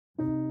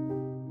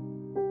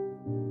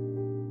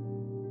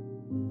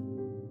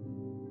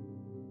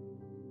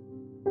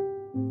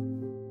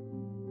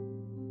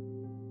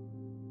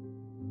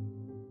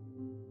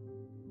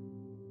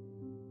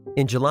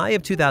In July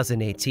of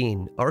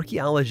 2018,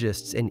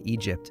 archaeologists in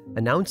Egypt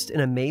announced an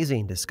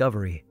amazing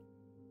discovery.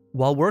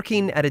 While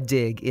working at a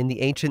dig in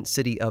the ancient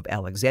city of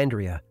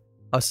Alexandria,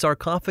 a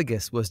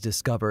sarcophagus was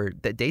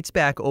discovered that dates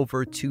back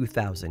over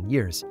 2,000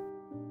 years.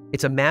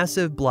 It's a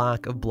massive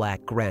block of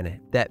black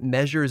granite that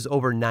measures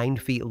over 9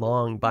 feet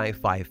long by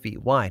 5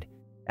 feet wide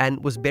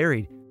and was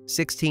buried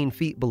 16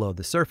 feet below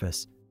the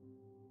surface.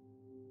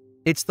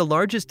 It's the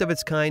largest of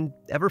its kind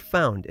ever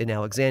found in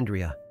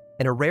Alexandria,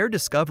 and a rare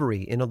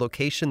discovery in a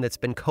location that's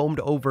been combed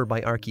over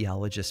by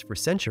archaeologists for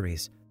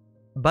centuries.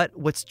 But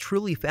what's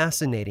truly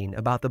fascinating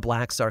about the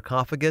black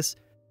sarcophagus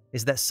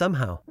is that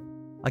somehow,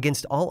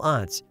 against all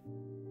odds,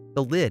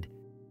 the lid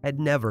had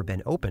never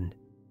been opened.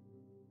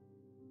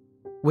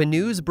 When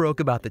news broke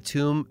about the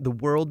tomb, the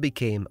world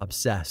became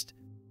obsessed.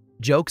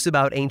 Jokes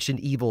about ancient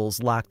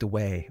evils locked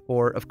away,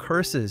 or of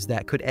curses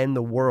that could end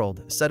the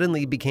world,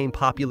 suddenly became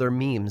popular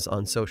memes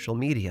on social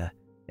media,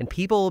 and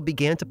people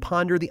began to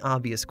ponder the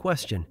obvious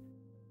question: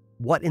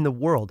 what in the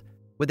world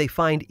would they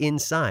find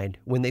inside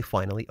when they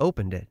finally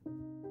opened it?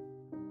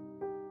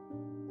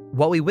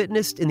 What we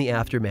witnessed in the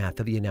aftermath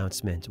of the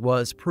announcement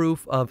was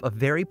proof of a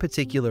very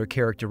particular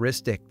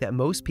characteristic that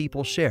most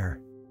people share.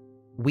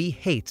 We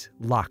hate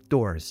locked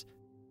doors.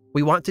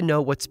 We want to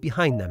know what's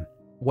behind them,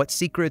 what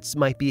secrets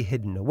might be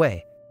hidden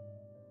away.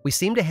 We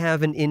seem to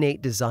have an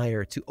innate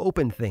desire to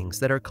open things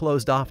that are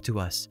closed off to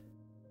us.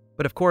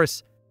 But of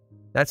course,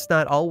 that's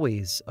not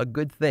always a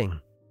good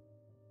thing.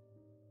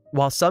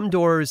 While some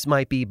doors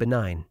might be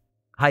benign,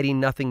 hiding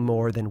nothing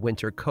more than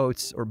winter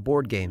coats or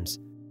board games,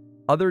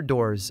 other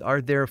doors are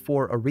there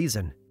for a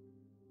reason.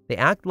 They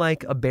act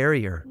like a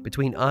barrier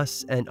between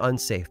us and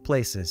unsafe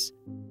places.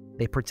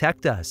 They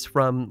protect us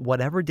from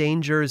whatever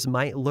dangers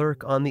might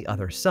lurk on the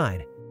other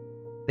side.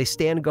 They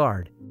stand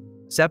guard,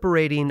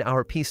 separating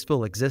our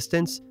peaceful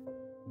existence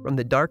from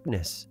the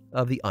darkness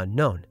of the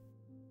unknown.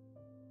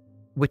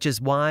 Which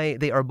is why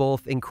they are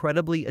both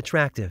incredibly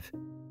attractive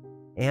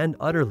and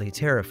utterly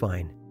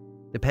terrifying,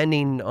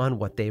 depending on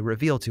what they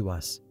reveal to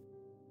us.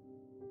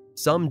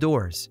 Some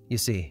doors, you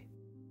see,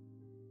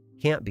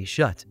 can't be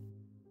shut.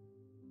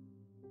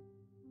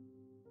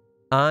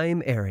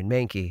 I'm Aaron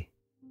Mahnke,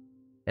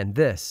 and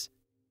this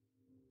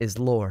is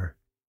Lore.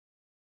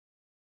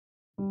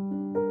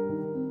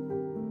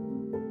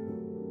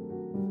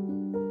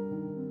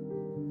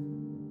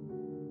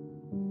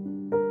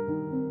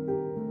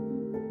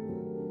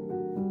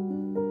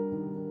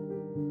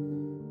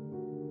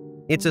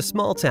 It's a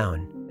small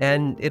town,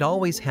 and it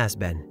always has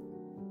been.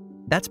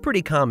 That's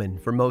pretty common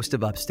for most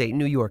of upstate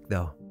New York,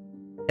 though.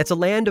 It's a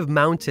land of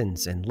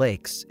mountains and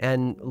lakes,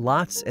 and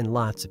lots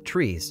of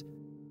trees.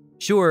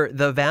 Sure,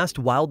 the vast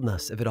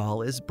wildness of it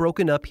all is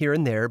broken up here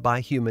and there by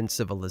human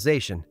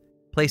civilization.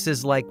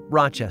 Places like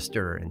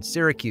Rochester and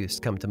Syracuse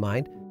come to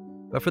mind,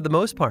 but for the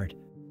most part,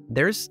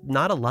 there's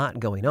not a lot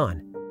going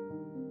on.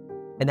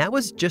 And that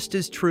was just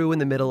as true in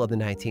the middle of the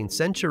 19th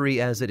century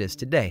as it is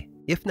today,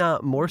 if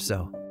not more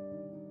so.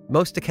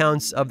 Most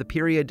accounts of the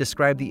period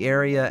describe the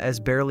area as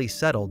barely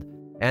settled,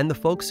 and the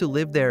folks who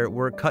lived there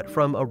were cut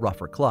from a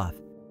rougher cloth.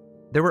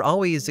 There were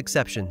always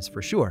exceptions,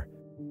 for sure,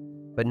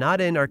 but not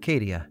in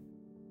Arcadia.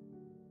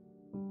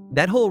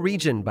 That whole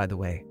region, by the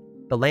way,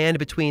 the land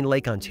between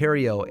Lake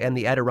Ontario and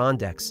the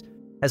Adirondacks,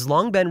 has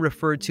long been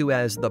referred to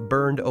as the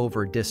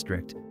burned-over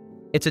district.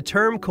 It's a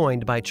term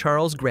coined by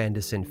Charles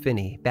Grandison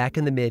Finney back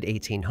in the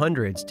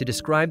mid-1800s to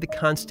describe the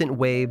constant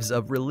waves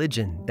of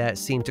religion that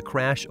seemed to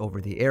crash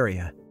over the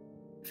area.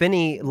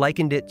 Finney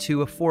likened it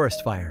to a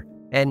forest fire,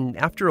 and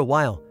after a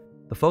while,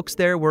 the folks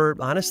there were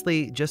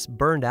honestly just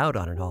burned out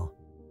on it all.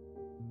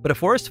 But a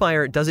forest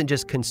fire doesn't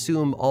just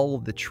consume all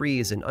of the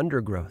trees and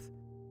undergrowth.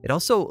 It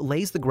also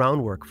lays the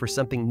groundwork for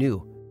something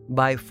new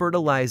by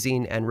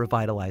fertilizing and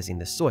revitalizing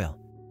the soil.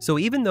 So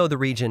even though the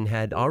region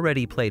had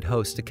already played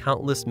host to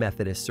countless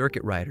Methodist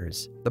circuit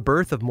riders, the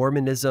birth of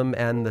Mormonism,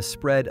 and the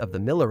spread of the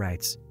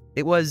Millerites,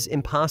 it was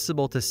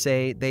impossible to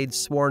say they'd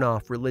sworn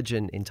off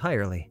religion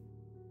entirely.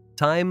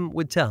 Time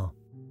would tell.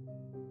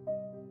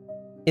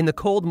 In the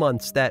cold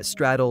months that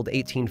straddled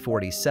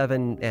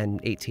 1847 and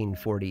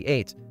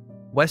 1848,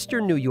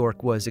 Western New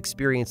York was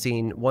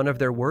experiencing one of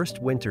their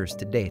worst winters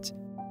to date.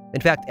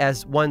 In fact,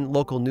 as one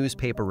local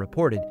newspaper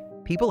reported,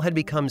 people had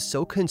become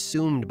so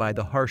consumed by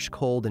the harsh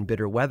cold and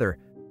bitter weather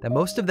that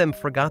most of them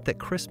forgot that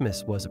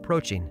Christmas was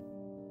approaching.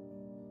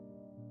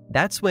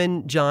 That's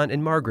when John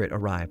and Margaret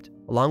arrived,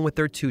 along with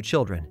their 2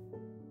 children.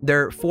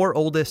 Their 4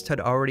 oldest had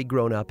already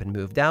grown up and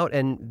moved out,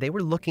 and they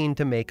were looking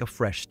to make a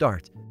fresh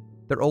start.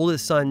 Their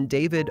oldest son,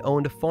 David,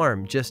 owned a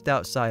farm just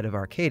outside of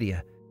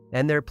Arcadia,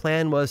 and their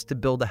plan was to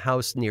build a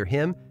house near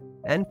him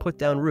and put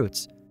down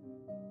roots.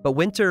 But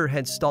winter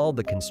had stalled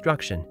the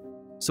construction,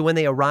 so when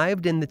they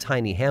arrived in the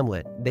tiny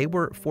hamlet, they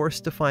were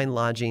forced to find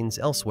lodgings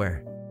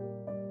elsewhere.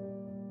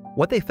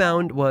 What they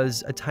found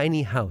was a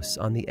tiny house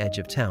on the edge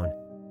of town,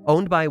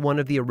 owned by one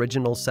of the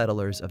original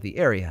settlers of the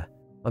area,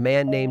 a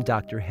man named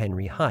Dr.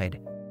 Henry Hyde.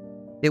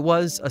 It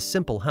was a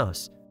simple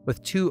house,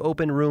 with 2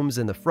 open rooms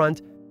in the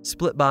front,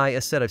 split by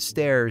a set of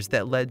stairs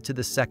that led to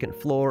the second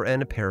floor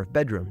and a pair of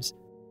bedrooms.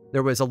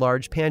 There was a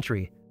large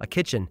pantry, a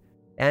kitchen,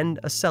 and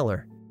a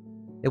cellar.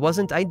 It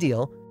wasn't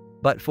ideal,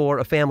 but for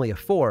a family of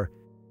 4,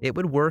 it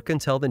would work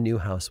until the new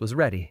house was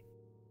ready.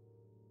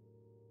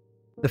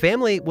 The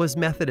family was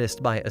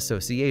Methodist by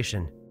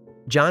association.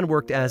 John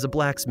worked as a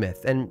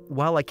blacksmith, and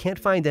while I can't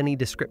find any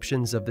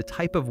descriptions of the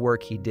type of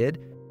work he did,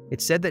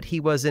 it said that he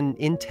was an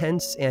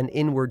intense and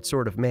inward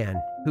sort of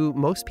man who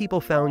most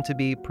people found to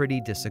be pretty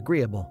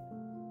disagreeable.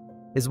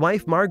 His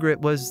wife, Margaret,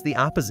 was the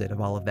opposite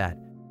of all of that.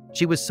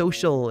 She was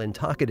social and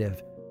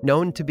talkative,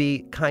 known to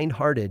be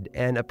kind-hearted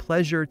and a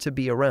pleasure to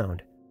be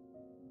around.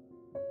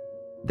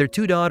 Their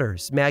 2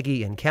 daughters,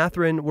 Maggie and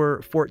Catherine,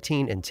 were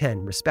 14 and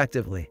 10,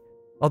 respectively,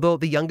 although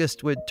the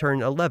youngest would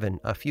turn 11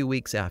 a few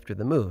weeks after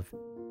the move.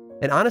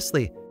 And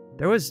honestly,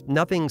 there was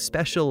nothing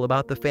special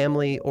about the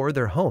family or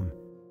their home.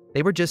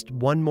 They were just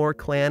one more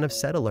clan of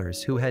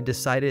settlers who had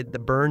decided the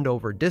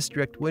burned-over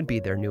district would be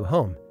their new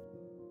home.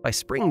 By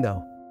spring,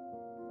 though,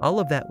 all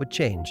of that would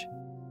change.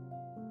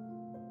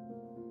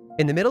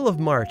 In the middle of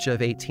March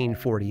of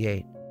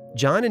 1848,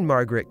 John and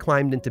Margaret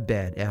climbed into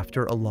bed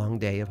after a long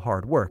day of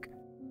hard work.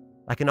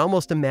 I can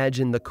almost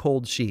imagine the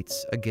cold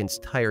sheets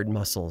against tired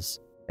muscles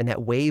and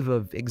that wave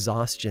of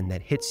exhaustion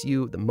that hits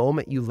you the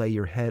moment you lay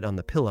your head on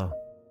the pillow.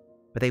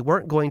 But they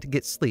weren't going to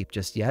get sleep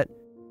just yet,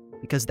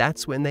 because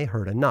that's when they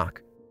heard a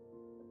knock.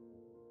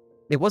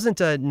 It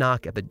wasn't a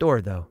knock at the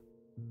door, though.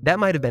 That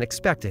might have been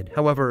expected,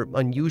 however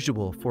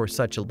unusual for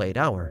such a late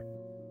hour.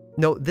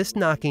 No, this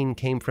knocking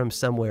came from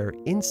somewhere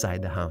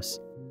inside the house.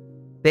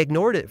 They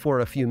ignored it for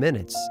a few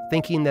minutes,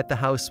 thinking that the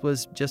house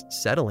was just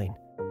settling,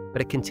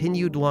 but it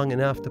continued long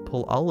enough to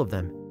pull all of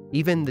them,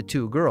 even the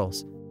 2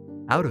 girls,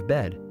 out of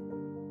bed.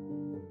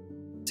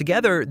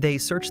 Together, they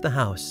searched the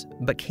house,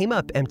 but came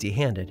up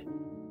empty-handed.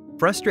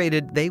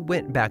 Frustrated, they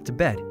went back to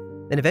bed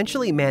and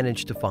eventually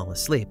managed to fall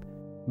asleep,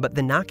 but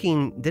the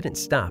knocking didn't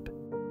stop,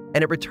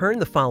 and it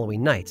returned the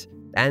following night,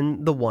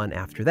 and the one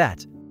after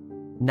that.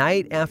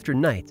 Night after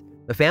night,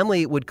 the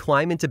family would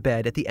climb into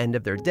bed at the end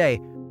of their day,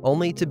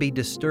 only to be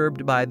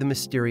disturbed by the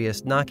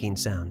mysterious knocking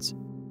sounds.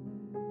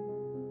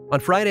 On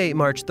Friday,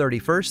 March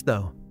 31st,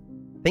 though,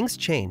 things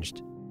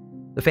changed.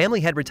 The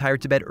family had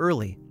retired to bed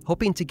early,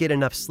 hoping to get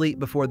enough sleep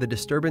before the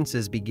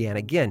disturbances began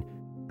again,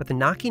 but the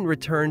knocking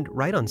returned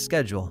right on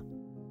schedule.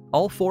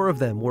 All 4 of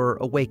them were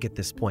awake at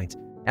this point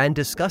and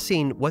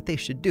discussing what they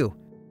should do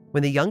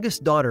when the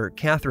youngest daughter,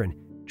 Catherine,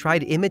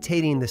 tried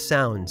imitating the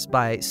sounds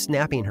by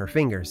snapping her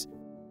fingers.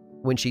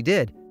 When she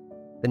did,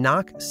 the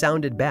knock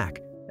sounded back,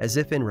 as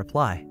if in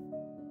reply.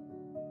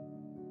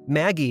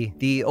 Maggie,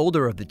 the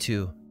older of the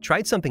 2,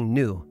 tried something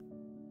new.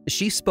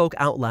 She spoke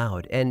out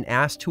loud and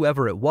asked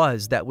whoever it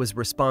was that was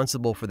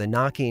responsible for the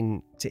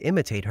knocking to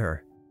imitate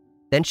her.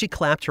 Then she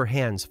clapped her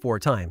hands 4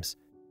 times.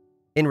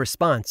 In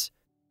response,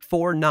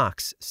 4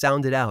 knocks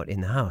sounded out in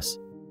the house.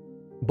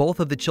 Both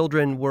of the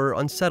children were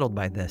unsettled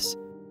by this,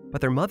 but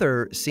their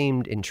mother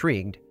seemed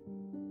intrigued.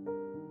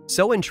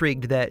 So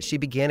intrigued that she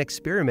began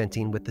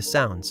experimenting with the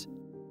sounds.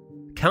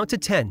 "Count to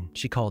 10,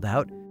 she called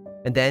out,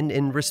 and then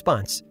in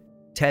response,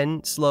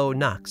 10 slow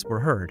knocks were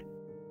heard.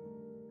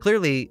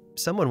 Clearly,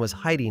 someone was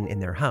hiding in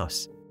their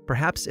house,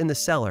 perhaps in the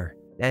cellar,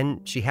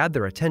 and she had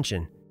their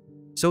attention.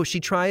 So she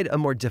tried a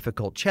more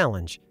difficult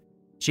challenge.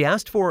 She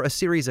asked for a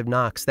series of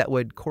knocks that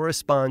would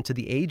correspond to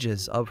the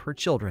ages of her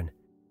children.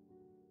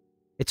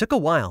 It took a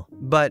while,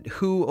 but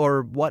who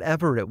or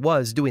whatever it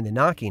was doing the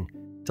knocking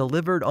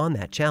delivered on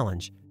that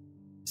challenge.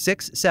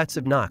 6 sets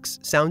of knocks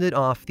sounded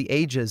off the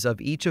ages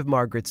of each of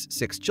Margaret's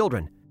 6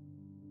 children.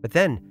 But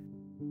then,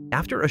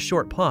 after a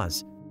short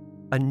pause,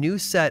 a new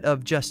set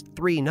of just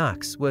 3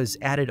 knocks was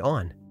added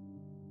on.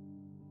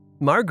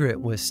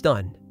 Margaret was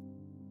stunned.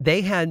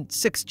 They had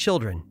 6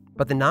 children,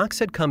 but the knocks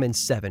had come in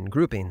 7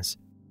 groupings.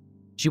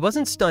 She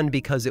wasn't stunned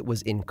because it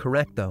was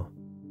incorrect, though.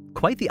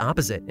 Quite the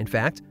opposite, in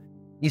fact.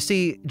 You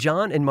see,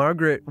 John and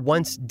Margaret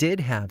once did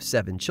have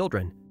 7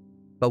 children,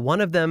 but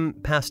one of them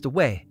passed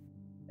away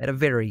at a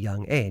very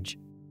young age.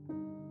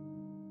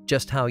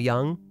 Just how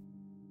young?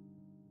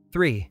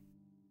 3.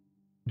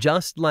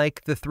 Just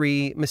like the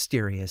 3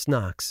 mysterious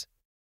knocks.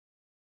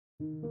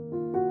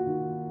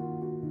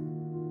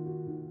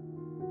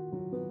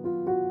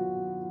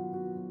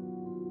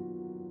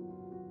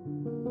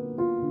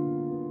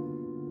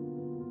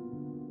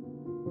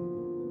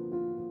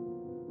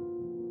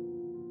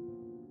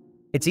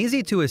 It's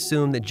easy to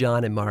assume that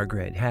John and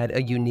Margaret had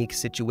a unique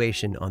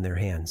situation on their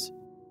hands,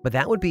 but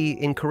that would be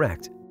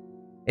incorrect.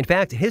 In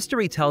fact,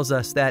 history tells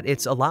us that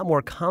it's a lot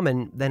more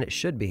common than it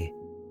should be.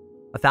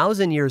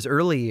 1,000 years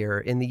earlier,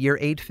 in the year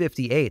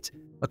 858,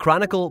 a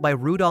chronicle by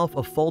Rudolf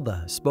of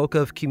Fulda spoke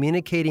of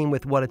communicating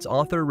with what its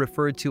author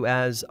referred to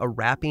as a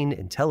rapping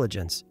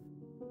intelligence.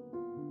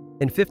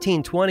 In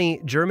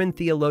 1520, German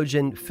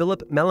theologian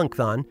Philipp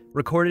Melanchthon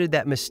recorded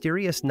that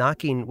mysterious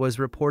knocking was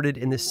reported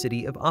in the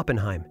city of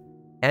Oppenheim.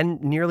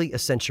 And nearly a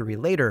century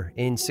later,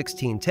 in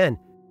 1610,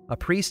 a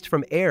priest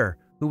from Ayr,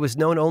 who was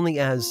known only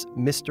as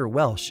Mr.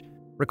 Welsh,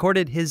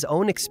 recorded his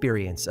own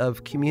experience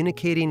of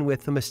communicating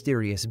with a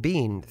mysterious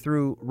being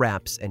through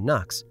raps and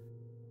knocks.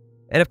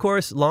 And of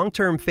course,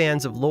 long-term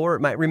fans of lore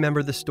might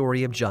remember the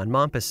story of John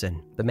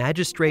Mompesson, the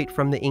magistrate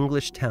from the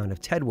English town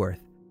of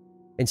Tedworth.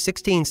 In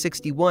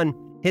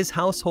 1661, his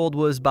household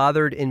was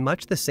bothered in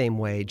much the same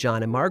way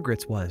John and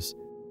Margaret's was.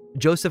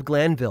 Joseph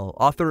Glanville,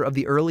 author of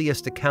the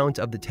earliest account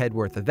of the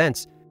Tedworth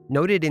events,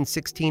 noted in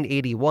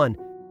 1681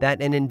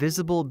 that an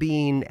invisible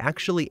being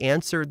actually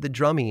answered the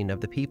drumming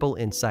of the people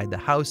inside the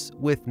house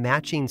with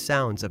matching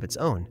sounds of its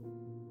own.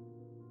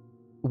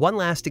 One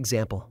last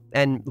example,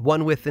 and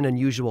one with an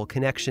unusual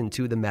connection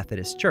to the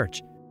Methodist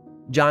Church.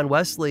 John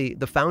Wesley,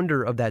 the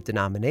founder of that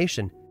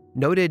denomination,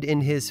 noted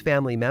in his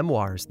family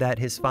memoirs that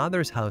his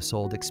father's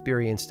household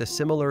experienced a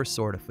similar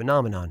sort of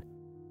phenomenon.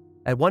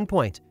 At one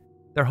point,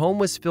 their home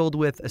was filled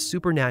with a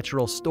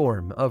supernatural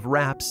storm of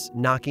raps,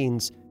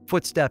 knockings,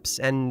 footsteps,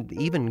 and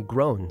even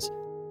groans.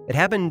 It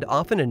happened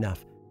often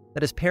enough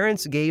that his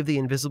parents gave the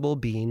invisible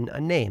being a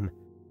name: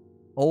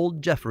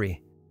 Old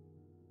Jeffrey.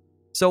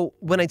 So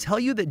when I tell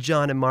you that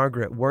John and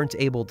Margaret weren't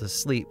able to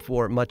sleep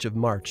for much of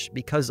March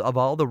because of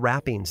all the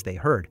rappings they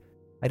heard,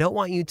 I don't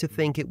want you to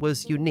think it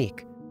was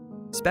unique.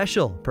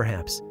 Special,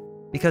 perhaps,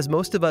 because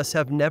most of us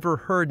have never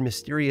heard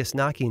mysterious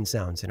knocking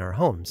sounds in our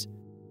homes,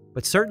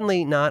 but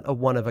certainly not a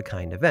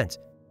one-of-a-kind event.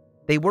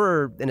 They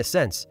were, in a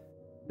sense,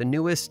 the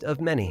newest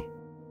of many.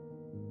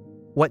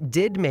 What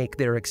did make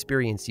their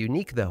experience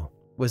unique, though,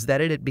 was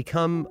that it had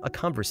become a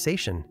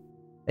conversation,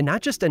 and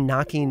not just a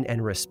knocking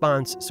and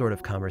response sort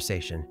of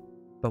conversation,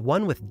 but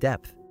one with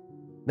depth.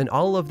 And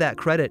all of that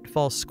credit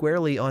falls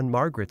squarely on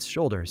Margaret's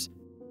shoulders.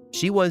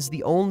 She was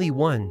the only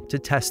one to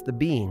test the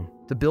being,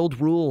 to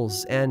build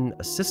rules and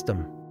a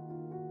system.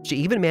 She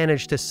even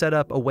managed to set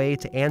up a way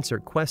to answer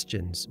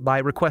questions by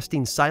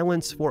requesting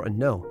silence for a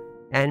no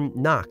and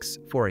knocks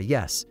for a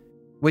yes,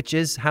 which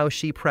is how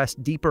she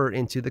pressed deeper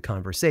into the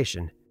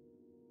conversation.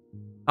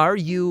 "Are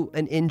you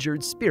an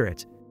injured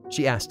spirit?"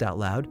 she asked out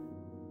loud.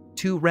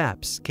 2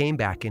 raps came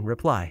back in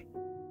reply.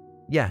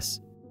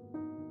 "Yes."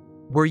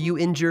 "Were you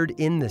injured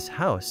in this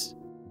house?"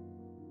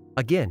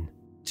 Again,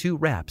 2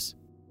 raps.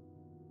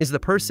 "Is the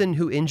person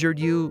who injured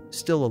you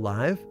still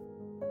alive?"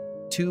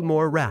 2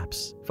 more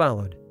raps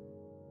followed.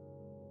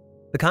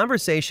 The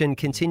conversation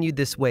continued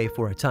this way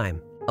for a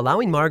time,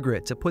 allowing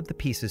Margaret to put the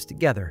pieces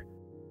together.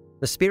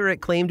 The spirit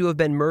claimed to have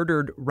been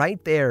murdered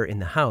right there in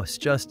the house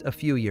just a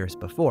few years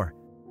before.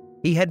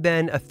 He had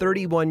been a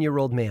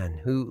 31-year-old man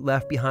who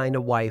left behind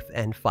a wife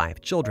and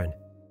 5 children,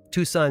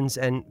 2 sons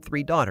and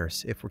 3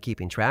 daughters, if we're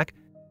keeping track.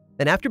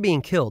 And after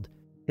being killed,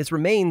 his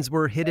remains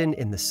were hidden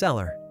in the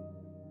cellar.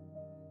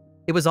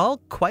 It was all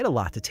quite a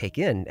lot to take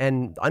in,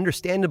 and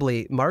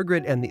understandably,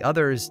 Margaret and the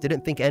others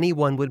didn't think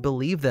anyone would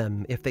believe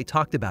them if they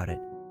talked about it.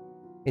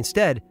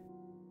 Instead,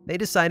 they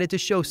decided to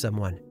show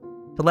someone,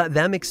 to let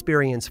them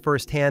experience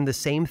firsthand the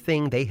same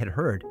thing they had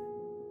heard.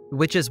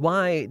 Which is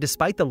why,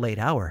 despite the late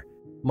hour,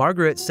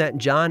 Margaret sent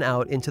John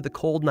out into the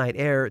cold night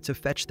air to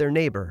fetch their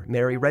neighbor,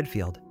 Mary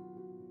Redfield.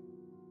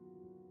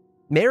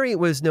 Mary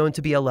was known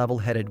to be a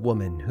level-headed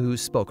woman who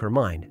spoke her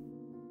mind.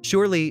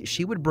 Surely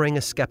she would bring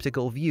a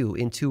skeptical view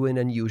into an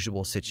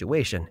unusual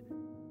situation.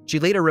 She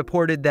later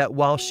reported that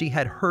while she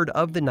had heard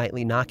of the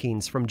nightly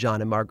knockings from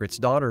John and Margaret's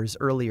daughters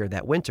earlier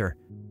that winter,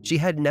 she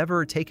had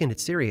never taken it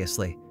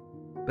seriously.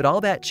 But all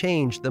that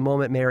changed the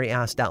moment Mary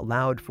asked out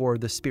loud for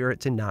the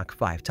spirit to knock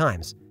 5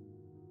 times.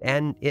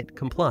 And it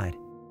complied.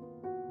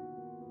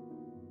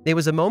 It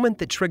was a moment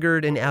that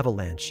triggered an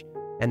avalanche,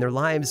 and their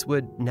lives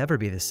would never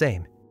be the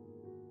same.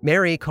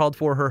 Mary called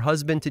for her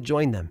husband to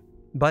join them,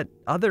 but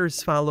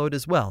others followed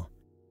as well.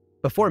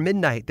 Before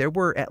midnight, there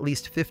were at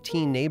least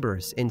 15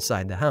 neighbors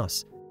inside the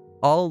house,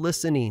 all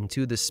listening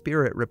to the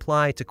spirit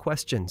reply to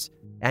questions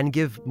and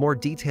give more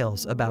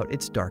details about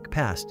its dark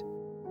past.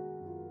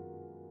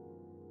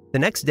 The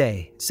next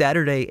day,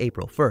 Saturday,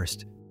 April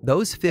 1st,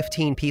 those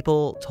 15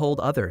 people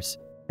told others,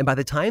 and by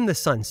the time the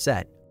sun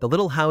set, the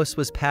little house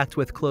was packed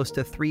with close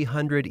to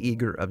 300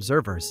 eager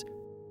observers.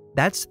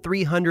 That's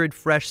 300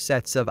 fresh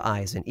sets of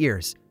eyes and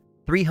ears,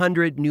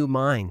 300 new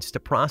minds to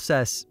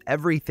process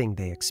everything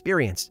they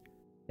experienced,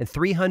 and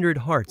 300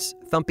 hearts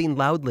thumping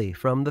loudly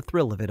from the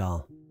thrill of it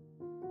all.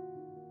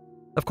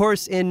 Of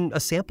course, in a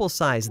sample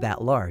size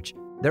that large,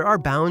 there are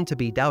bound to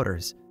be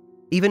doubters.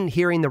 Even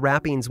hearing the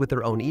rappings with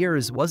their own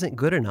ears wasn't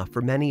good enough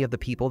for many of the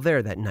people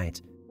there that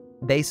night.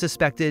 They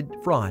suspected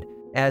fraud,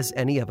 as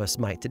any of us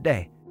might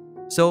today.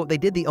 So they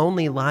did the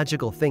only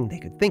logical thing they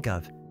could think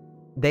of.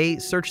 They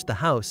searched the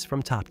house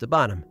from top to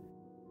bottom.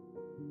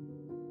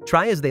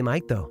 Try as they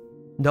might, though,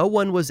 no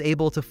one was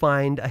able to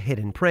find a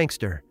hidden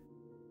prankster.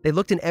 They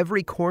looked in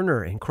every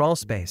corner and crawl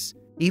space,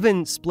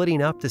 even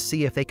splitting up to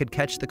see if they could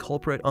catch the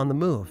culprit on the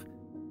move.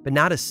 But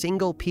not a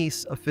single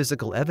piece of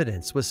physical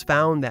evidence was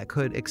found that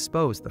could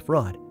expose the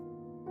fraud.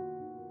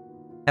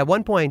 At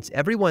one point,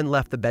 everyone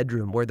left the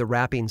bedroom where the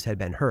rappings had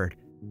been heard,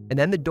 and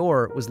then the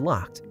door was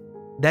locked.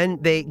 Then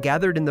they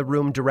gathered in the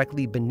room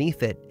directly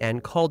beneath it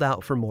and called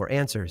out for more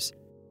answers.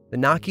 The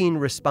knocking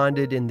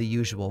responded in the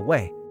usual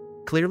way,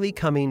 clearly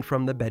coming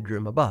from the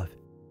bedroom above.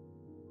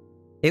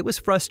 It was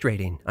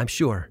frustrating, I'm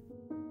sure.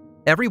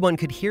 Everyone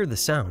could hear the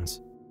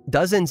sounds.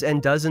 Dozens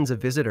and dozens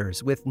of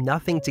visitors with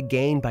nothing to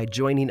gain by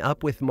joining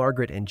up with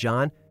Margaret and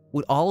John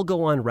would all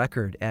go on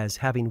record as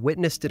having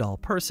witnessed it all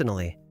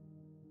personally.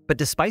 But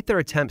despite their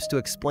attempts to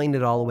explain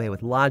it all away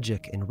with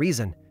logic and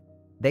reason,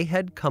 they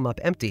had come up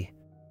empty.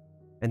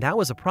 And that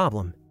was a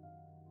problem.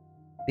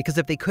 Because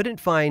if they couldn't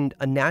find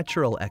a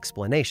natural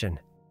explanation,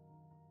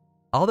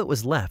 all that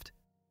was left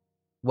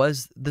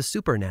was the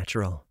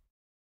supernatural.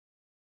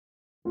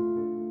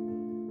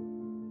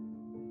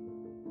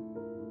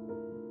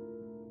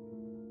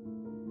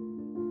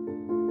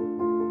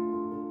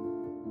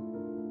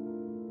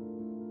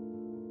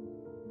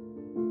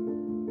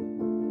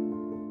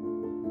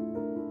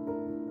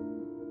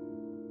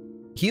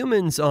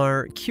 Humans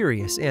are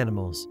curious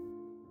animals.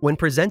 When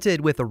presented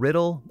with a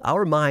riddle,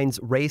 our minds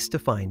race to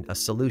find a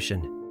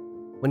solution.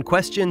 When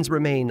questions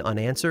remain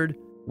unanswered,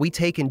 we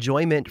take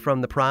enjoyment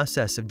from the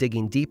process of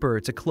digging deeper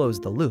to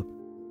close the loop.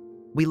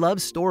 We love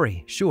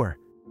story, sure,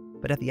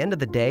 but at the end of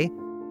the day,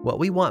 what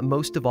we want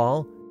most of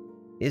all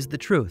is the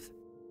truth.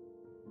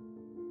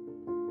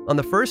 On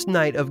the first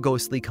night of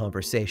ghostly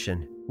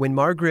conversation, when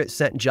Margaret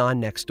sent John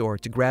next door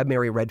to grab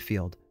Mary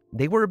Redfield,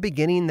 they were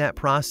beginning that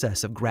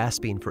process of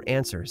grasping for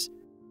answers.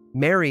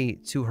 Mary,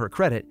 to her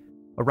credit,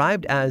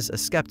 arrived as a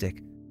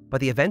skeptic,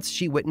 but the events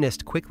she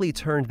witnessed quickly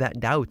turned that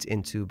doubt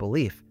into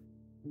belief.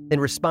 In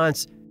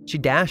response, she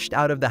dashed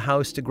out of the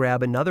house to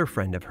grab another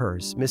friend of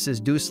hers,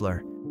 Mrs.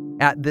 Dusler.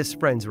 At this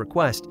friend's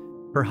request,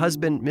 her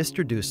husband,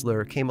 Mr.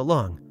 Dusler, came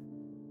along.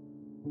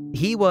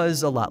 He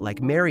was a lot like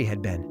Mary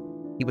had been.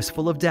 He was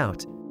full of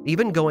doubt,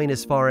 even going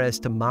as far as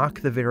to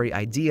mock the very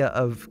idea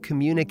of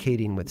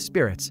communicating with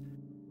spirits.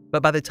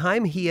 But by the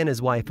time he and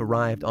his wife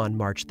arrived on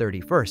March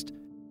 31st,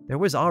 there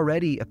was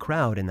already a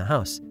crowd in the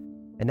house,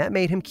 and that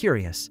made him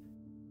curious.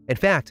 In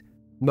fact,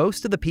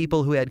 most of the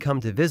people who had come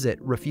to visit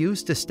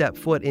refused to step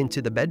foot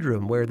into the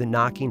bedroom where the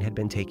knocking had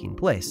been taking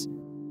place.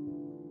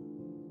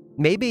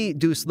 Maybe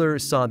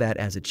Dusler saw that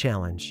as a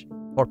challenge,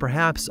 or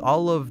perhaps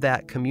all of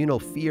that communal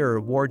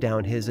fear wore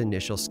down his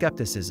initial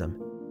skepticism.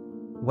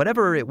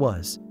 Whatever it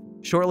was,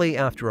 shortly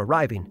after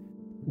arriving,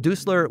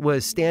 Dusler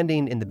was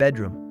standing in the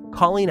bedroom,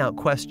 calling out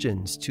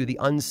questions to the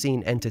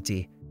unseen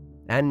entity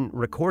and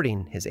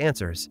recording his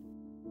answers.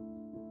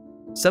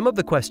 Some of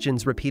the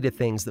questions repeated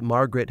things that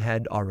Margaret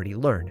had already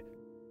learned,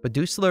 but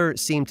Dusler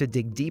seemed to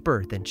dig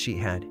deeper than she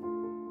had.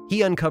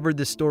 He uncovered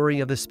the story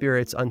of the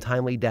spirit's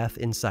untimely death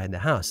inside the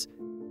house,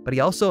 but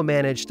he also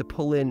managed to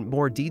pull in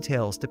more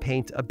details to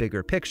paint a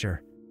bigger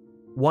picture.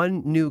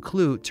 One new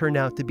clue turned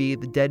out to be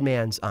the dead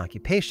man's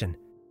occupation.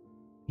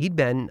 He'd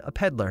been a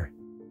peddler.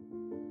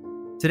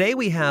 Today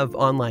we have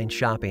online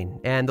shopping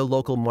and the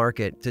local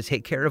market to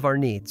take care of our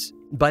needs,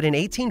 but in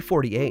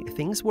 1848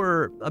 things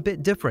were a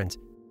bit different.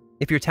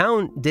 If your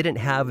town didn't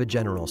have a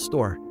general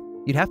store,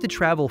 you'd have to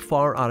travel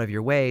far out of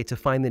your way to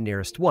find the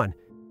nearest one,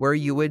 where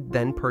you would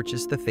then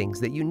purchase the things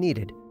that you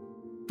needed.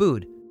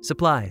 Food,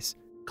 supplies,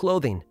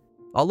 clothing,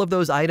 all of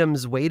those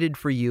items waited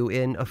for you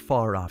in a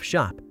far-off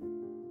shop.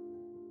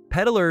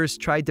 Peddlers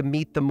tried to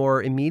meet the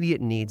more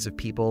immediate needs of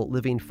people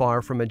living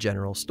far from a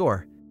general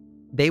store.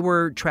 They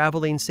were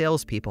traveling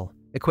salespeople,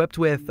 equipped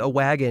with a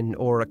wagon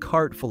or a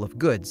cart full of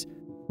goods,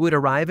 who would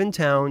arrive in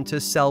town to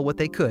sell what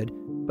they could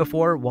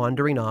before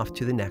wandering off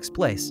to the next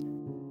place.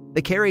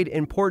 They carried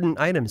important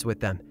items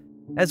with them,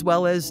 as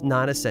well as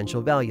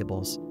non-essential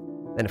valuables,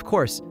 and of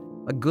course,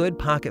 a good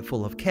pocket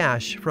full of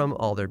cash from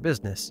all their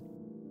business.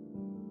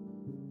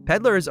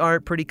 Peddlers are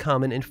pretty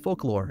common in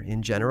folklore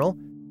in general.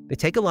 They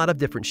take a lot of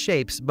different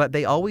shapes, but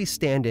they always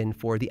stand in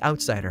for the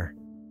outsider,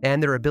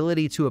 and their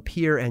ability to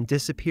appear and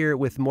disappear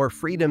with more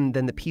freedom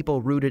than the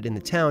people rooted in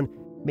the town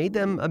made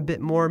them a bit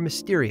more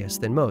mysterious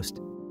than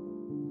most.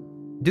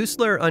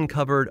 Dusler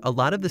uncovered a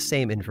lot of the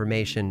same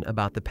information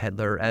about the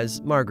peddler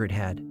as Margaret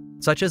had,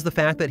 such as the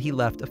fact that he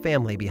left a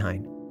family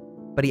behind.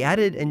 But he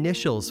added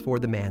initials for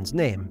the man's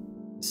name,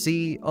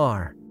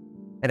 C.R.,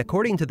 and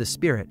according to the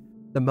spirit,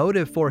 the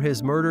motive for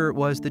his murder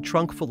was the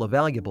trunk full of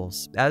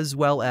valuables, as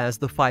well as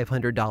the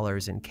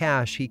 $500 in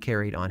cash he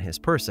carried on his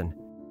person.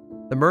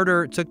 The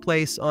murder took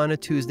place on a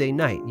Tuesday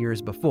night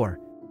years before.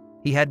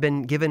 He had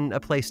been given a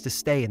place to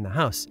stay in the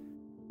house,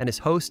 and his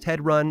host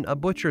had run a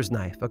butcher's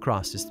knife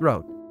across his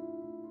throat.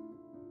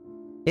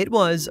 It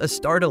was a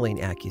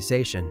startling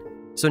accusation,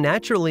 so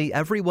naturally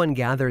everyone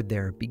gathered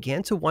there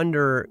began to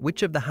wonder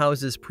which of the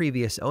house's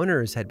previous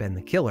owners had been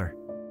the killer.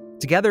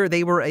 Together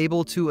they were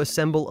able to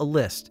assemble a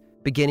list,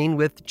 beginning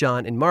with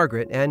John and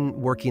Margaret and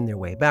working their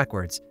way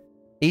backwards.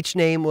 Each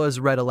name was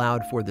read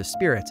aloud for the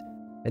spirit,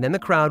 and then the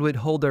crowd would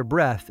hold their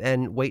breath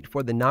and wait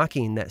for the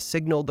knocking that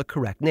signaled the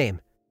correct name.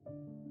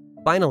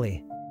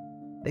 Finally,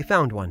 they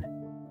found one.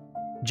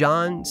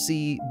 John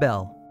C.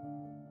 Bell.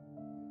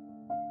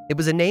 It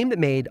was a name that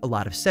made a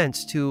lot of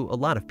sense to a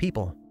lot of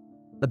people.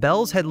 The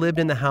Bells had lived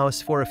in the house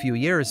for a few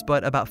years,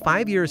 but about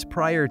 5 years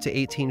prior to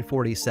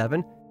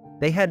 1847,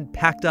 they had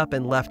packed up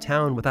and left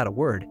town without a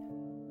word.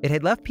 It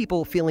had left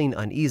people feeling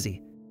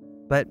uneasy,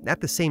 but at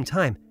the same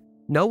time,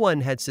 no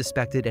one had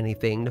suspected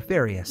anything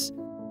nefarious.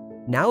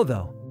 Now,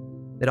 though,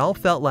 it all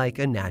felt like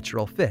a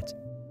natural fit.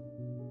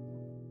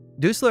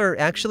 Dusler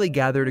actually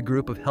gathered a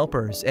group of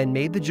helpers and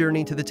made the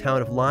journey to the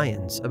town of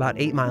Lyons, about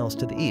 8 miles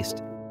to the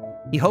east.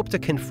 He hoped to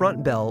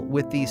confront Bell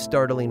with these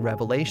startling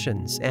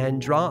revelations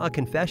and draw a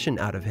confession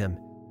out of him.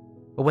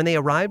 But when they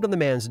arrived on the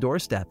man's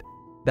doorstep,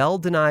 Bell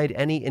denied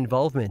any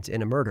involvement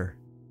in a murder,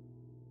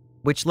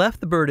 which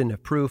left the burden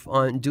of proof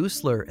on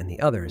Dusler and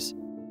the others.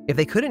 If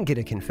they couldn't get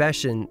a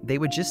confession, they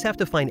would just have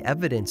to find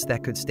evidence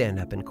that could stand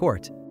up in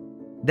court.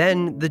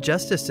 Then the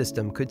justice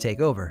system could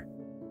take over.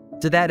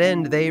 To that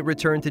end, they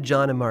returned to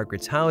John and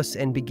Margaret's house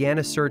and began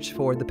a search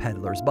for the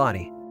peddler's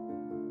body.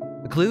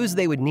 The clues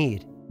they would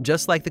need,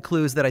 just like the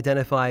clues that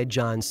identified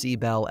John C.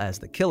 Bell as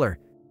the killer,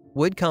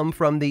 would come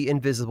from the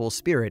invisible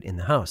spirit in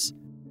the house.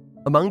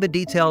 Among the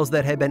details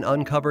that had been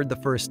uncovered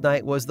the first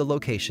night was the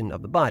location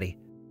of the body.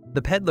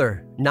 The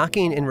peddler,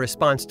 knocking in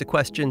response to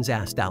questions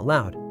asked out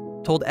loud,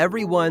 told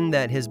everyone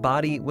that his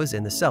body was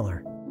in the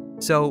cellar.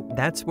 So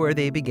that's where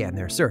they began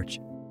their search.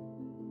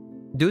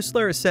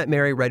 Dusler sent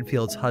Mary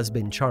Redfield's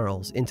husband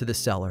Charles into the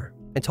cellar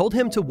and told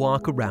him to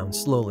walk around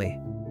slowly.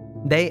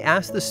 They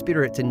asked the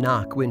spirit to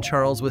knock when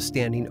Charles was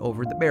standing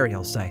over the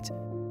burial site.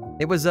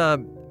 It was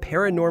a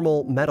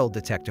paranormal metal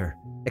detector,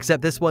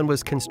 except this one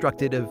was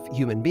constructed of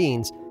human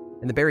beings,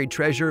 and the buried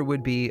treasure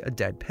would be a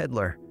dead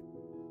peddler.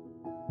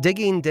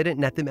 Digging didn't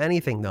net them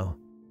anything, though.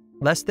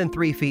 Less than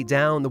 3 feet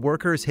down, the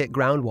workers hit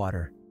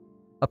groundwater.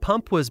 A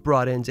pump was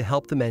brought in to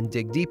help the men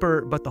dig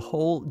deeper, but the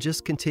hole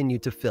just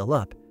continued to fill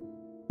up.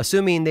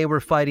 Assuming they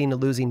were fighting a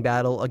losing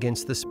battle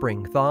against the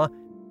spring thaw,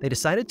 they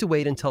decided to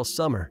wait until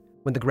summer,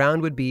 when the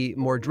ground would be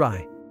more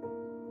dry.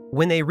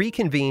 When they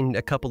reconvened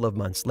a couple of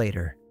months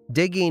later,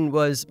 digging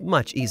was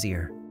much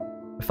easier.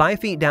 5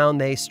 feet down,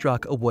 they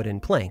struck a wooden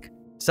plank,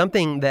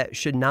 something that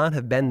should not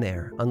have been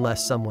there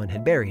unless someone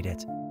had buried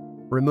it.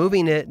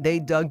 Removing it, they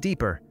dug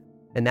deeper,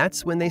 and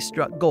that's when they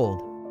struck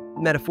gold,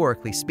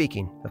 metaphorically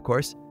speaking, of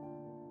course.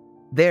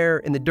 There,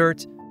 in the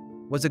dirt,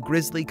 was a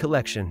grisly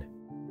collection,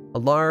 a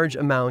large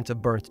amount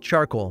of burnt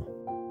charcoal,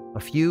 a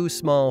few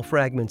small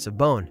fragments of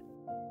bone,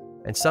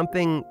 and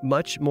something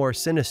much more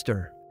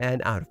sinister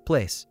and out of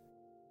place.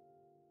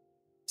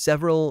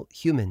 Several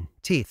human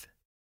teeth.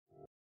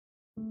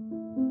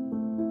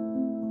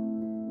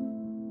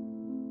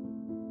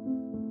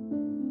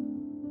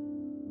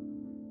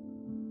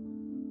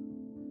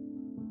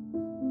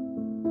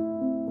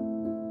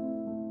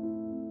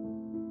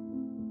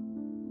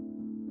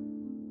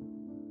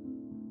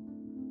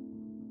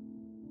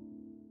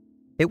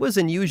 It was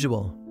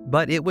unusual,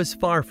 but it was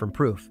far from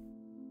proof.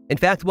 In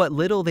fact, what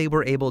little they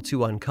were able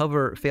to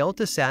uncover failed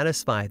to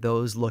satisfy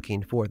those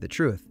looking for the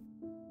truth.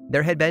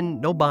 There had been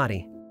no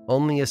body,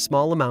 only a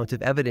small amount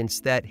of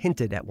evidence that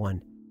hinted at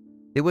one.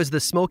 It was the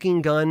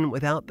smoking gun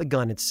without the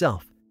gun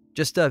itself,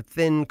 just a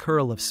thin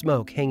curl of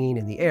smoke hanging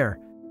in the air,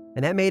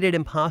 and that made it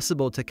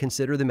impossible to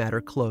consider the matter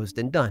closed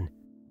and done.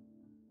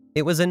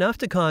 It was enough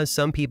to cause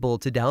some people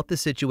to doubt the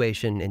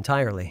situation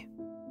entirely.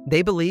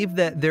 They believed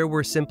that there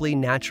were simply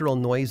natural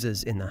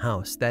noises in the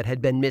house that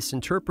had been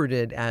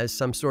misinterpreted as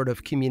some sort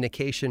of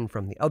communication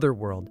from the other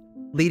world,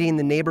 leading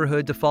the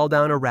neighborhood to fall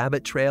down a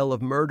rabbit trail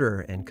of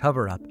murder and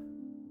cover-up.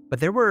 But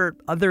there were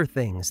other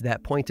things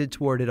that pointed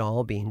toward it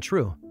all being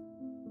true.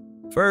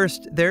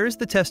 First, there's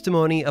the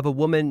testimony of a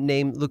woman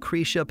named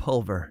Lucretia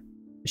Pulver.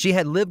 She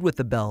had lived with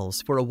the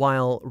Bells for a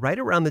while right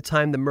around the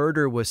time the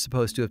murder was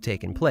supposed to have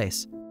taken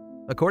place.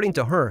 According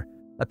to her,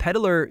 a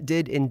peddler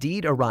did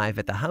indeed arrive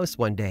at the house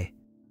one day.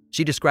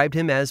 She described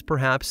him as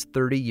perhaps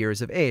 30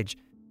 years of age,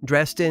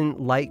 dressed in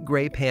light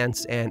gray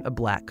pants and a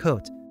black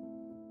coat.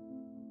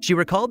 She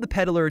recalled the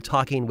peddler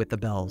talking with the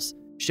Bells,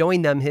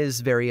 showing them his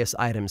various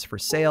items for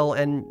sale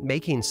and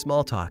making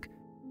small talk.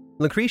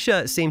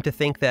 Lucretia seemed to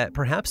think that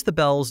perhaps the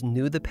Bells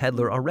knew the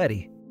peddler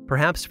already,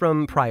 perhaps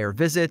from prior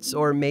visits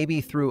or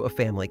maybe through a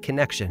family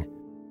connection.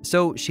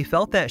 So she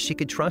felt that she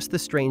could trust the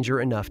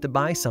stranger enough to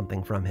buy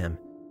something from him.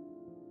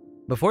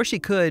 Before she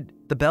could,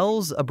 the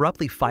Bells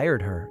abruptly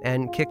fired her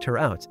and kicked her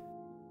out.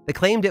 They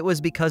claimed it was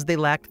because they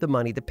lacked the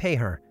money to pay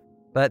her,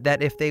 but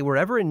that if they were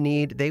ever in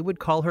need, they would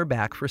call her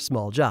back for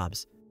small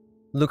jobs.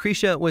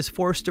 Lucretia was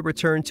forced to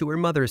return to her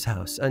mother's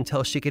house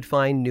until she could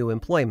find new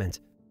employment,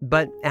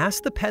 but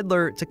asked the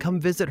peddler to come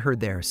visit her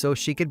there so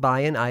she could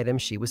buy an item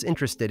she was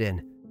interested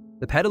in.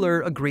 The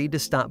peddler agreed to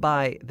stop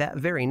by that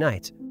very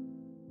night.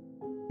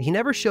 He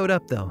never showed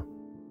up, though.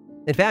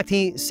 In fact,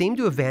 he seemed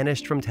to have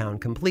vanished from town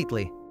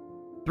completely.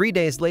 3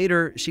 days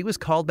later, she was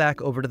called back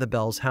over to the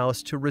Bells'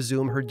 house to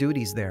resume her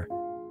duties there.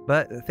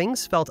 But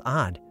things felt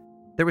odd.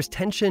 There was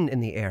tension in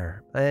the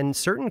air, and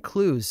certain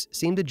clues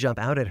seemed to jump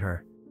out at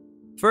her.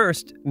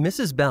 First,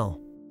 Mrs.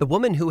 Bell, the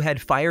woman who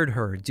had fired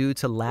her due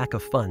to lack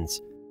of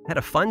funds, had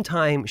a fun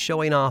time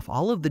showing off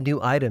all of the new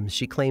items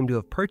she claimed to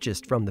have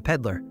purchased from the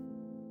peddler.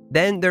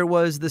 Then there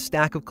was the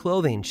stack of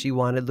clothing she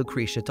wanted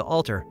Lucretia to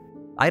alter,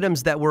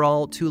 items that were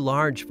all too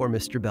large for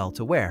Mr. Bell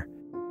to wear.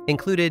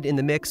 Included in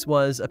the mix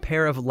was a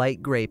pair of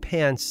light gray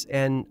pants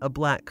and a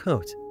black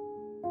coat.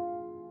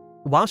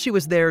 While she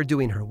was there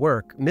doing her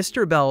work,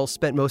 Mr. Bell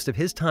spent most of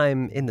his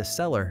time in the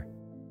cellar.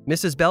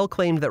 Mrs. Bell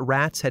claimed that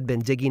rats had been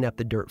digging up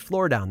the dirt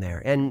floor down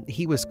there, and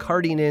he was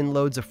carting in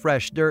loads of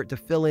fresh dirt to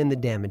fill in the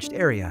damaged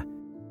area.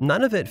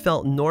 None of it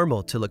felt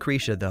normal to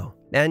Lucretia, though,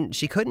 and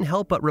she couldn't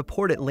help but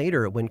report it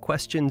later when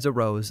questions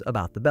arose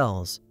about the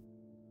Bells.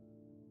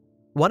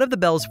 One of the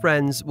Bells'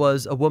 friends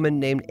was a woman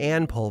named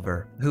Ann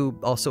Pulver, who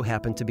also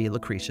happened to be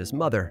Lucretia's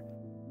mother.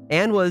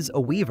 Ann was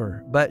a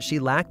weaver, but she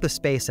lacked the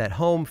space at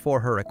home for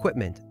her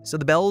equipment, so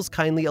the Bells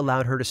kindly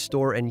allowed her to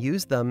store and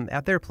use them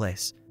at their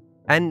place.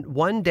 And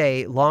one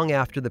day, long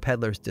after the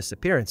peddler's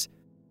disappearance,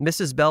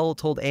 Mrs. Bell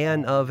told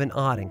Ann of an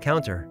odd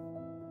encounter.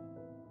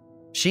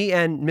 She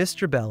and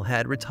Mr. Bell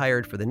had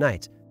retired for the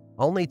night,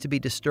 only to be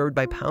disturbed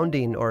by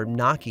pounding or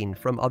knocking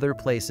from other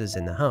places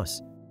in the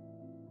house.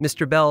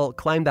 Mr. Bell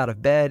climbed out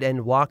of bed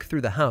and walked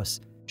through the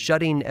house,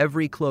 shutting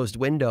every closed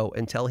window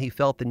until he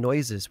felt the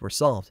noises were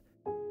solved.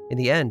 In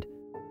the end,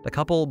 the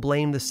couple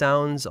blamed the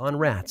sounds on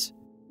rats.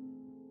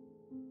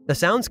 The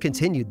sounds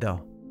continued,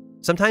 though.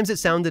 Sometimes it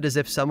sounded as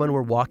if someone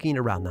were walking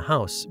around the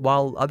house,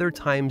 while other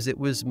times it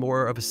was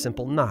more of a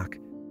simple knock.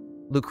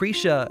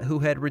 Lucretia, who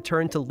had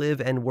returned to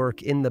live and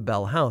work in the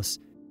Bell house,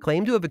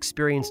 claimed to have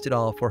experienced it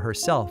all for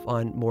herself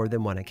on more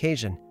than one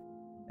occasion.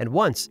 And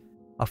once,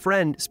 a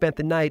friend spent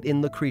the night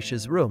in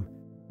Lucretia's room,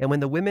 and when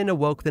the women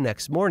awoke the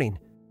next morning,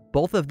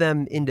 both of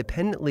them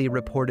independently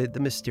reported the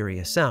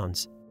mysterious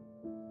sounds.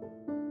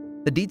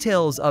 The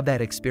details of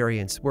that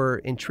experience were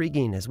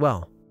intriguing as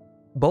well.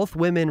 Both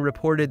women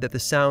reported that the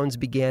sounds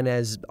began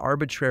as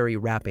arbitrary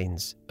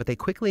rappings, but they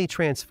quickly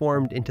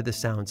transformed into the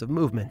sounds of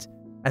movement,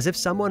 as if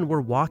someone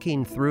were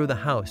walking through the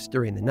house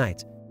during the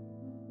night.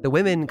 The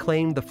women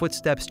claimed the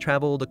footsteps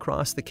traveled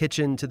across the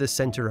kitchen to the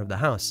center of the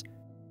house,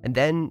 and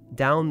then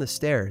down the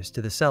stairs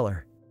to the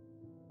cellar.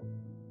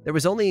 There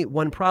was only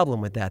one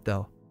problem with that,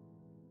 though.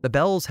 The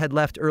Bells had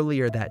left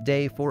earlier that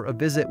day for a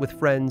visit with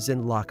friends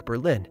in Loch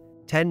Berlin,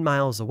 10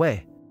 miles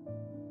away.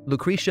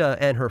 Lucretia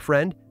and her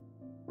friend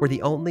were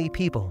the only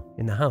people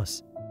in the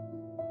house.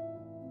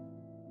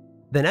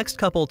 The next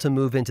couple to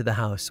move into the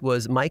house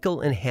was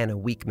Michael and Hannah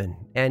Weekman,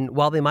 and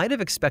while they might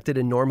have expected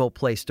a normal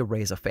place to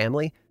raise a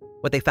family,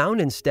 what they found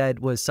instead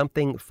was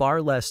something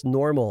far less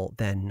normal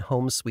than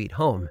home sweet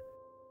home.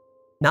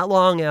 Not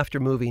long after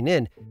moving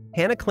in,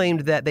 Hannah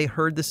claimed that they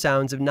heard the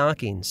sounds of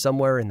knocking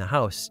somewhere in the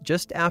house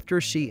just after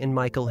she and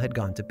Michael had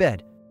gone to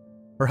bed.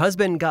 Her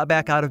husband got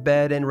back out of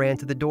bed and ran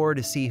to the door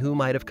to see who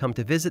might have come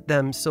to visit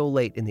them so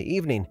late in the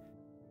evening,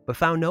 but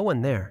found no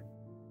one there.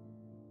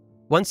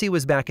 Once he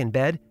was back in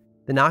bed,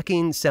 the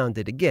knocking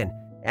sounded again,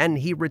 and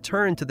he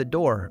returned to the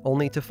door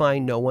only to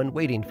find no one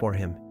waiting for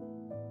him.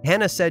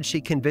 Hannah said she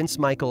convinced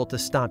Michael to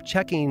stop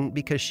checking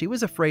because she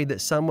was afraid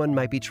that someone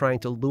might be trying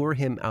to lure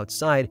him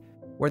outside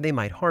where they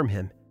might harm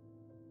him.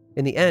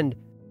 In the end,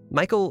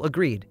 Michael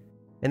agreed,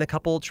 and the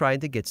couple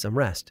tried to get some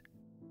rest.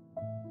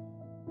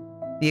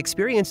 The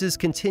experiences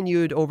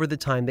continued over the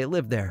time they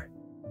lived there.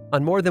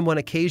 On more than one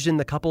occasion,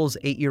 the couple's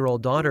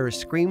 8-year-old daughter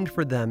screamed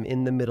for them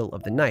in the middle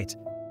of the night.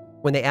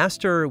 When they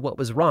asked her what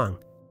was wrong,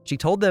 she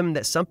told them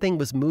that something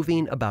was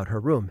moving about her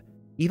room,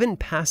 even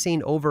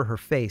passing over her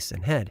face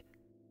and head.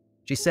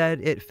 She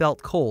said it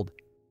felt cold,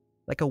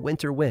 like a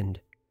winter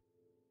wind.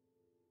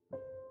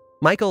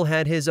 Michael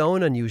had his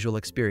own unusual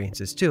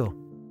experiences too.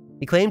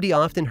 He claimed he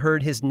often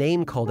heard his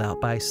name called out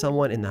by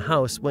someone in the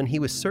house when he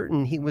was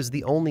certain he was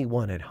the only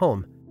one at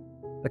home.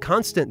 The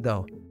constant,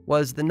 though,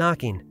 was the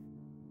knocking.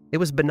 It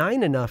was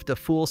benign enough to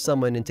fool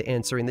someone into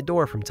answering the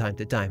door from time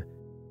to time,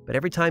 but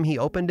every time he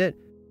opened it,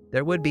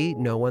 there would be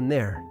no one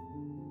there.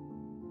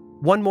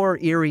 One more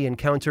eerie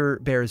encounter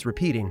bears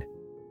repeating.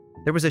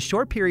 There was a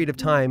short period of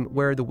time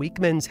where the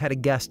Weekmans had a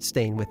guest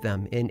staying with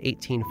them in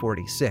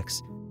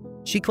 1846.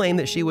 She claimed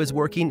that she was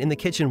working in the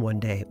kitchen one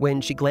day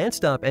when she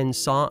glanced up and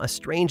saw a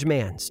strange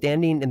man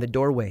standing in the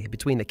doorway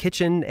between the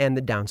kitchen and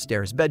the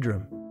downstairs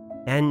bedroom,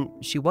 and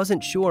she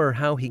wasn't sure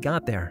how he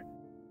got there.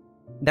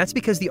 That's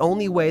because the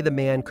only way the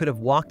man could have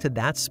walked to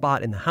that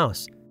spot in the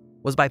house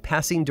was by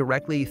passing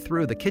directly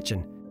through the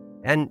kitchen,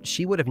 and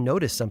she would have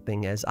noticed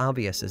something as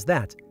obvious as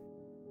that.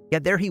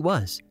 Yet there he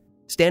was,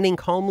 standing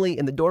calmly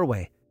in the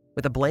doorway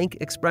with a blank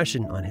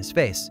expression on his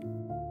face.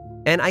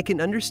 And I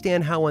can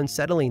understand how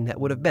unsettling that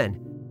would have been,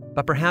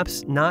 but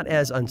perhaps not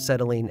as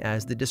unsettling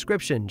as the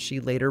description she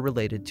later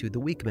related to the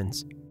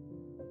Weekmans.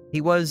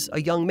 He was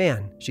a young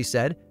man, she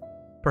said,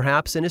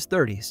 perhaps in his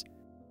 30s,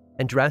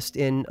 and dressed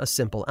in a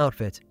simple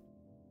outfit.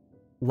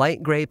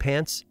 Light gray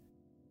pants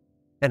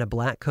and a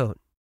black coat.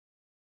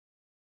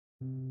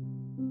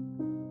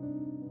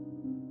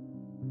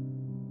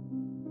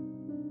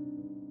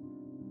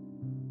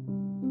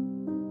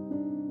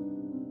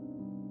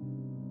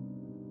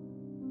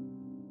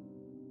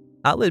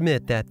 I'll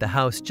admit that the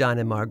house John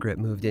and Margaret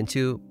moved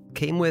into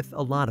came with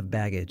a lot of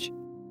baggage.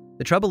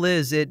 The trouble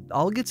is, it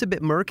all gets a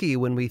bit murky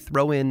when we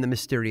throw in the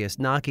mysterious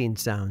knocking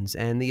sounds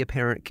and the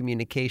apparent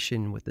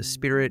communication with the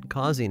spirit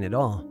causing it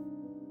all.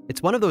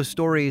 It's one of those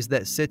stories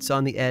that sits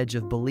on the edge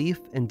of belief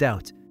and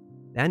doubt,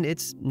 and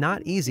it's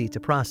not easy to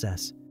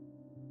process.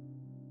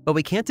 But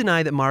we can't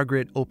deny that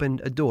Margaret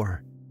opened a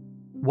door.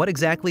 What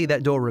exactly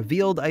that door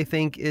revealed, I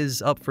think,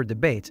 is up for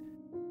debate.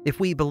 If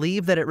we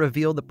believe that it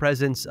revealed the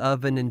presence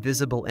of an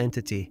invisible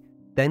entity,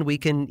 then we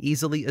can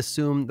easily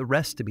assume the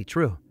rest to be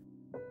true.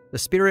 The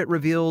spirit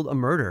revealed a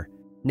murder,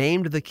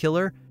 named the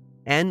killer,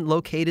 and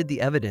located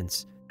the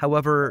evidence,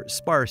 however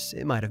sparse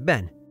it might have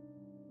been.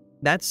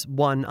 That's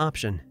one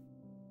option.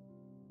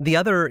 The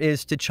other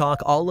is to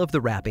chalk all of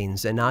the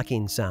rappings and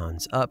knocking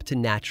sounds up to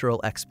natural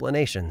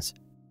explanations.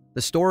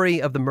 The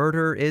story of the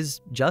murder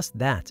is just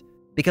that,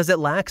 because it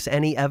lacks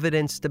any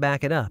evidence to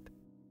back it up.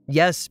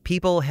 Yes,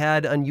 people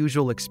had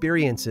unusual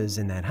experiences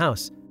in that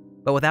house,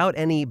 but without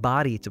any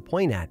body to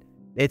point at,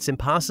 it's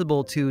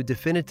impossible to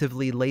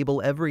definitively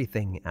label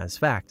everything as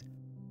fact.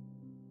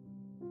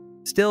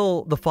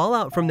 Still, the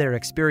fallout from their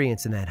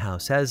experience in that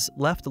house has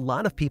left a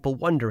lot of people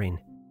wondering,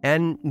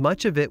 and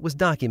much of it was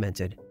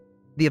documented.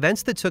 The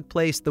events that took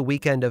place the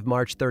weekend of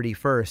March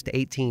 31st,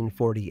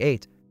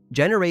 1848,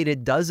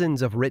 generated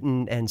dozens of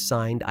written and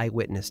signed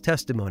eyewitness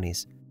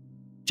testimonies.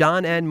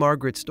 John and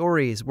Margaret's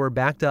stories were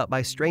backed up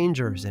by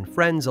strangers and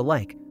friends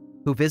alike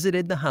who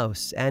visited the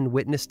house and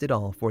witnessed it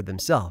all for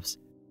themselves.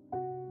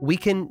 We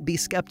can be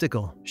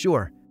skeptical,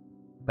 sure,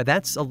 but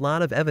that's a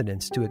lot of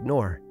evidence to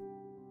ignore.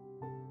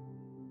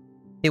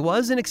 It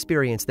was an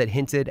experience that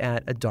hinted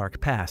at a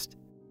dark past,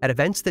 at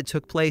events that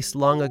took place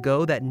long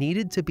ago that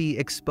needed to be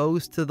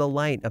exposed to the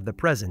light of the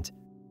present.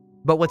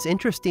 But what's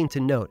interesting to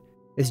note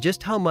is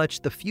just how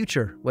much the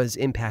future was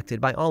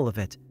impacted by all of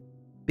it,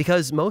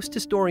 because most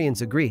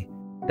historians agree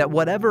that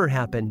whatever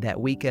happened that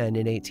weekend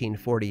in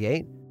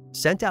 1848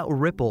 sent out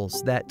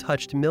ripples that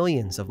touched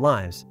millions of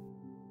lives.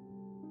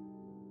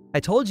 I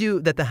told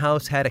you that the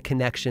house had a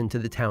connection to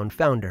the town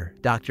founder,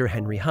 Dr.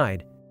 Henry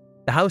Hyde.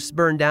 The house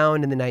burned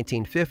down in the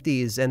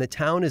 1950s, and the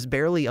town is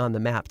barely on the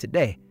map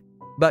today,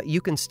 but you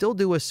can still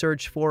do a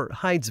search for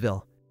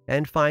Hydesville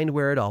and find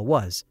where it all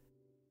was.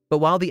 But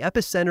while the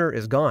epicenter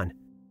is gone,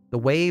 the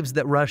waves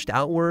that rushed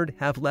outward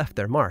have left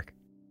their mark.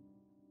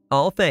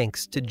 All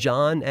thanks to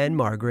John and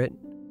Margaret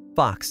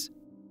Fox.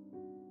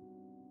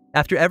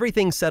 After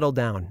everything settled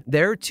down,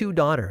 their two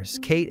daughters,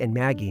 Kate and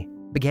Maggie,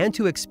 began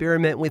to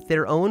experiment with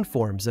their own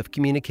forms of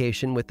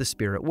communication with the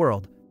spirit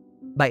world.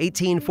 By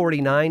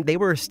 1849, they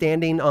were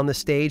standing on the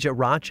stage at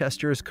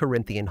Rochester's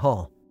Corinthian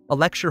Hall, a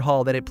lecture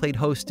hall that had played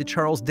host to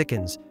Charles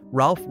Dickens,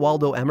 Ralph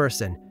Waldo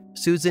Emerson,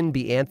 Susan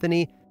B.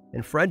 Anthony,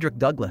 and Frederick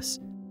Douglass.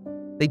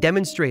 They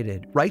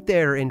demonstrated, right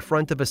there in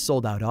front of a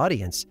sold-out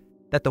audience,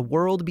 that the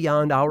world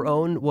beyond our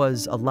own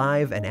was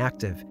alive and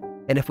active,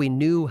 and if we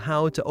knew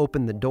how to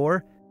open the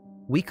door,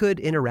 we could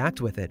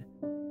interact with it.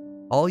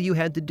 All you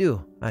had to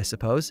do, I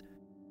suppose,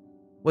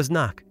 was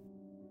knock.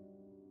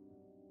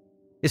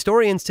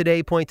 Historians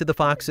today point to the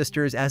Fox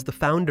sisters as the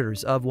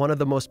founders of one of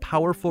the most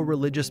powerful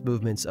religious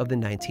movements of the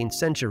 19th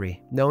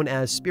century, known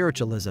as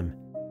spiritualism.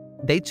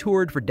 They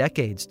toured for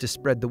decades to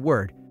spread the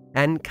word,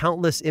 and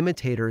countless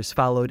imitators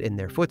followed in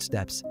their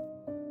footsteps.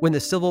 When the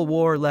Civil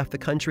War left the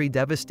country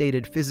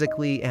devastated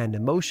physically and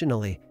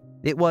emotionally,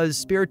 it was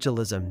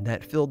spiritualism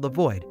that filled the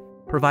void,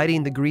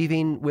 providing the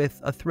grieving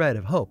with a thread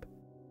of hope.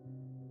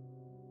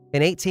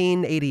 In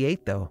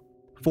 1888, though,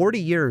 40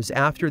 years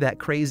after that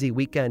crazy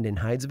weekend in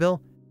Hydesville,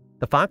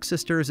 the Fox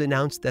sisters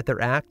announced that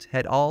their act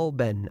had all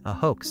been a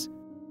hoax.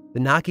 The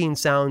knocking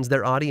sounds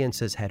their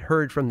audiences had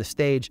heard from the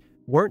stage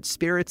weren't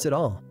spirits at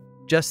all,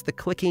 just the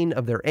clicking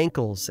of their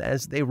ankles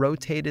as they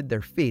rotated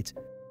their feet.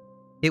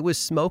 It was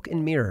smoke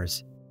and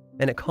mirrors,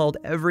 and it called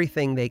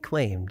everything they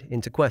claimed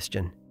into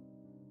question.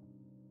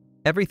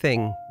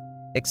 Everything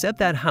except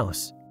that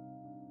house.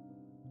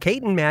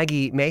 Kate and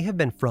Maggie may have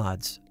been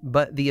frauds,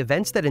 but the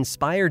events that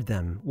inspired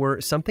them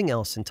were something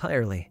else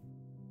entirely.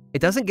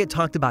 It doesn't get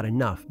talked about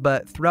enough,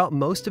 but throughout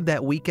most of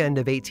that weekend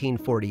of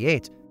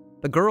 1848,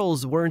 the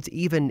girls weren't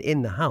even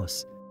in the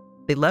house.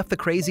 They left the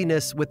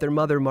craziness with their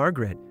mother,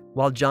 Margaret,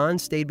 while John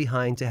stayed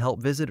behind to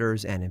help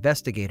visitors and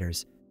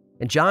investigators.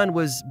 And John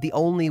was the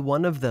only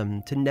one of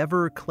them to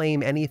never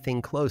claim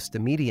anything close to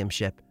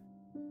mediumship.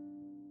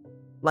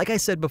 Like I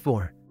said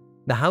before,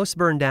 the house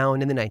burned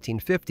down in the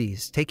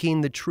 1950s,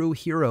 taking the true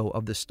hero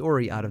of the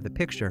story out of the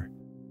picture.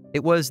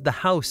 It was the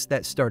house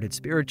that started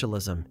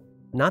spiritualism,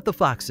 not the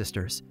Fox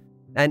sisters,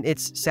 and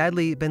it's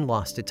sadly been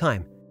lost to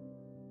time,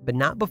 but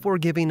not before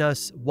giving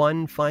us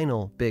one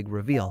final big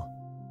reveal.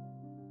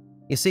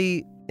 You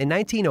see, in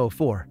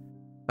 1904,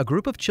 a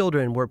group of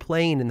children were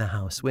playing in the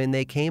house when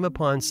they came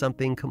upon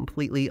something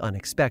completely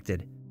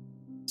unexpected.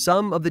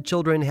 Some of the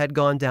children had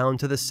gone down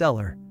to the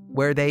cellar,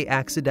 where they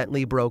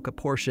accidentally broke a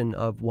portion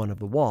of one of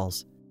the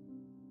walls.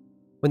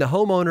 When the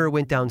homeowner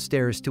went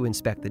downstairs to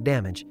inspect the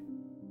damage,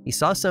 he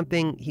saw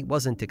something he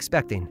wasn't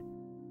expecting.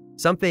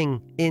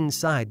 Something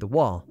inside the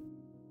wall.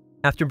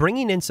 After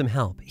bringing in some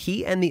help,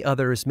 he and the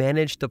others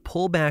managed to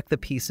pull back the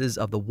pieces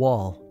of the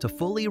wall to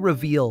fully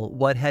reveal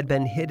what had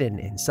been hidden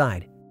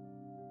inside.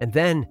 And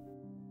then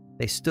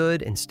they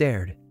stood and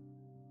stared.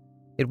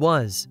 It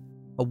was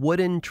a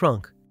wooden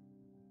trunk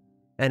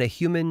and a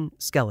human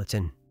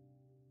skeleton.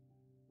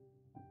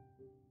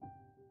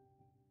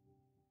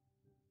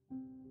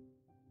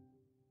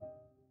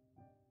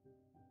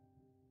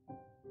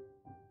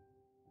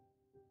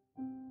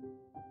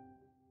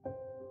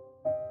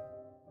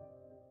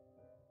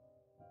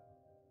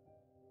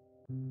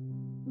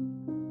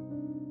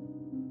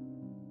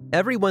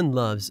 Everyone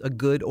loves a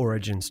good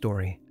origin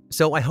story,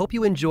 so I hope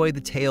you enjoy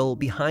the tale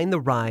behind the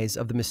rise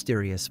of the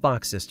mysterious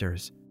Fox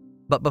sisters.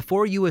 But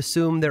before you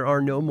assume there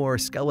are no more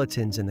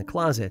skeletons in the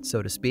closet,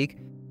 so to speak,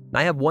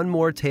 I have one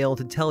more tale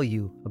to tell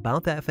you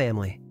about that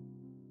family.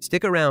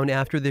 Stick around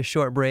after this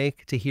short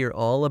break to hear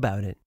all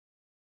about it.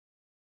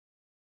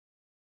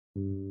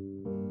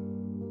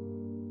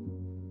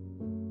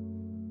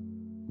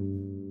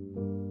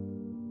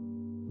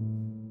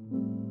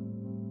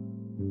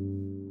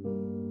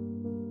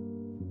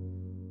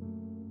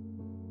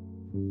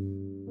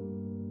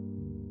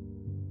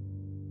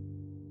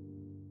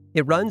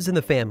 It runs in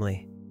the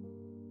family.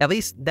 At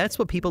least that's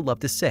what people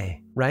love to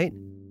say, right?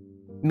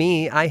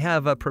 Me, I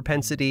have a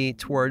propensity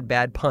toward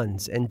bad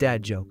puns and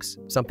dad jokes,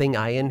 something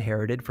I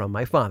inherited from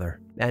my father,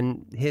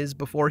 and his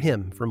before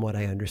him, from what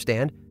I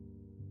understand.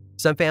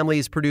 Some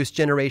families produce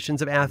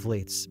generations of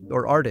athletes,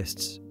 or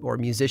artists, or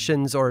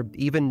musicians, or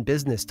even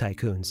business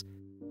tycoons.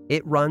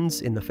 It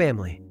runs in the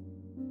family.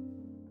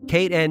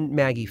 Kate and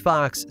Maggie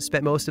Fox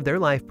spent most of their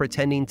life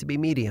pretending to be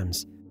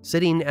mediums,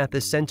 sitting at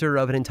the center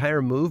of an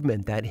entire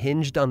movement that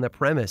hinged on the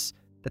premise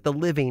that the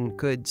living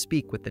could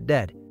speak with the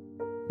dead.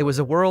 It was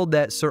a world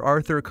that Sir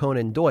Arthur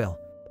Conan Doyle,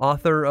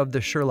 author of the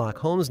Sherlock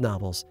Holmes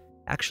novels,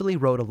 actually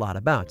wrote a lot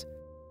about.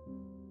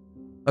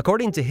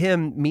 According to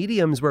him,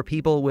 mediums were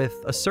people with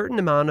a certain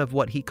amount of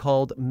what he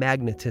called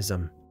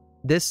magnetism.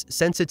 This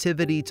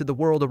sensitivity to the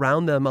world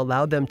around them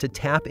allowed them to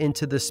tap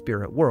into the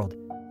spirit world,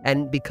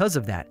 and because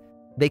of that,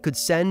 they could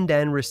send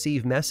and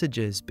receive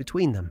messages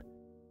between them.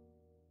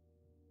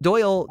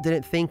 Doyle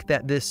didn't think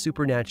that this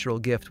supernatural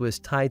gift was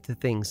tied to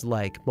things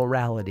like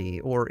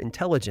morality or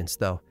intelligence,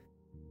 though.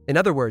 In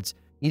other words,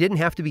 you didn't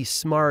have to be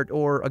smart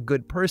or a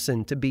good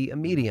person to be a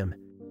medium,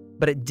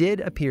 but it did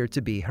appear to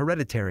be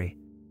hereditary,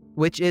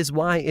 which is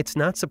why it's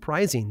not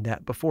surprising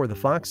that before the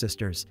Fox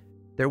sisters,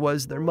 there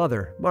was their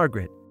mother,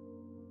 Margaret.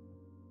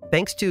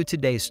 Thanks to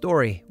today's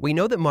story, we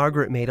know that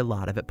Margaret made a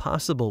lot of it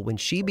possible when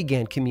she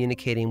began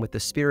communicating with the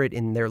spirit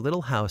in their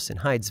little house in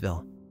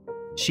Hydesville.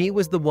 She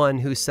was the one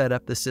who set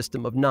up the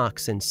system of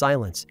knocks and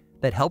silence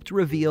that helped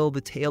reveal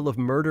the tale of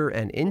murder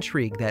and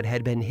intrigue that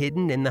had been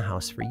hidden in the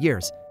house for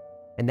years.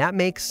 And that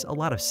makes a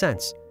lot of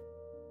sense.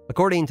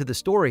 According to the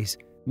stories,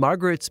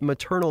 Margaret's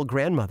maternal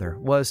grandmother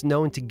was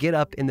known to get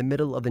up in the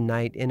middle of the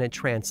night in a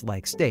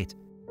trance-like state.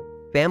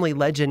 Family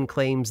legend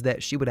claims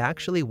that she would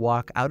actually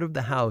walk out of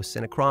the house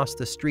and across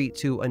the street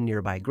to a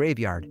nearby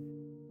graveyard.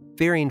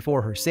 Fearing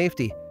for her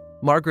safety,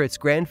 Margaret's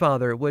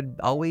grandfather would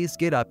always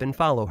get up and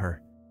follow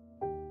her.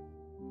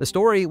 The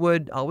story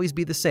would always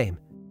be the same,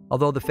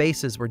 although the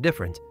faces were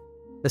different.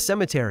 The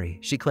cemetery,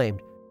 she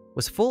claimed,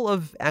 was full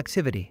of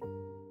activity.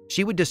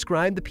 She would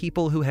describe the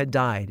people who had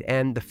died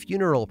and the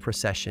funeral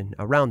procession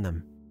around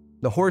them,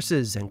 the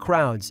horses and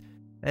crowds,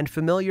 and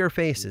familiar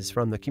faces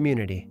from the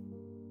community.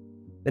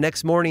 The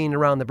next morning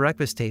around the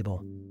breakfast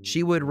table,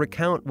 she would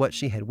recount what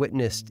she had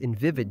witnessed in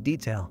vivid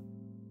detail.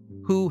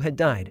 Who had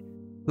died,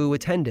 who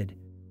attended,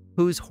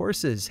 whose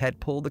horses had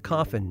pulled the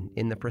coffin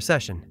in the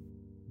procession.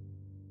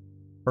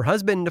 Her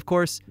husband, of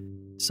course,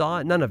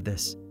 saw none of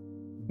this,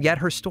 yet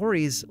her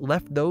stories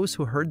left those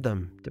who heard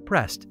them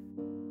depressed.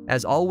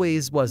 As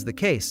always was the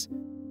case,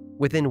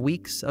 within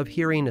weeks of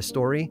hearing a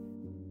story,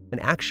 an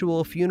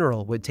actual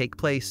funeral would take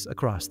place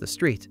across the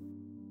street.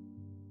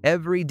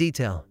 Every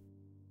detail,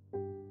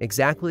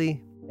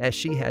 exactly as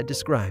she had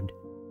described.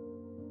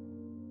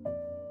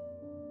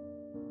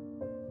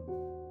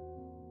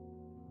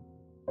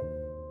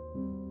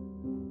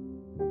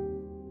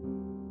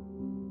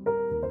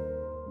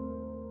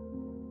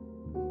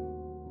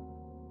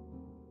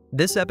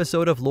 This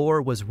episode of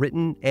Lore was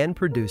written and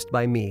produced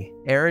by me,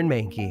 Aaron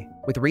Mahnke,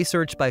 with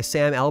research by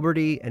Sam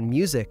Alberti and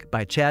music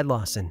by Chad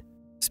Lawson.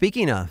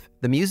 Speaking of,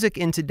 the music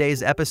in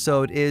today's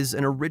episode is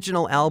an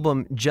original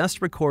album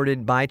just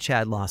recorded by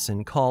Chad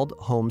Lawson called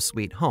Home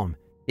Sweet Home.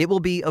 It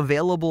will be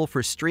available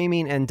for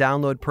streaming and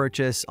download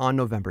purchase on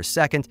November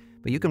 2nd,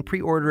 but you can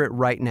pre-order it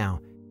right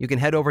now. You can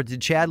head over to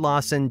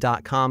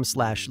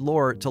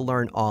chadlawson.com/lore to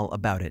learn all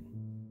about it.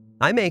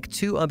 I make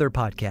two other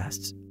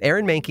podcasts,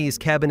 Aaron Mahnke's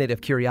Cabinet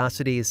of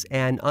Curiosities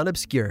and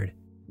Unobscured.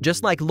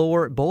 Just like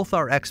Lore, both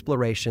are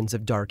explorations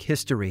of dark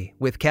history,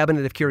 with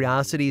Cabinet of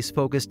Curiosities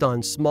focused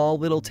on small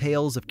little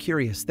tales of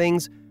curious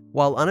things,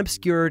 while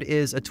Unobscured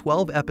is a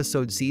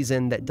 12-episode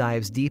season that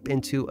dives deep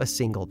into a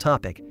single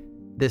topic.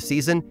 This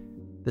season,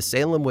 the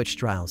Salem Witch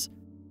Trials.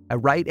 I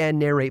write and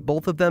narrate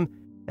both of them,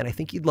 and I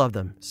think you'd love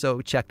them,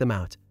 so check them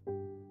out.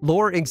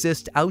 Lore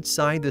exists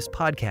outside this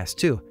podcast,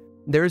 too.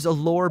 There's a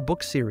Lore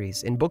book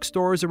series in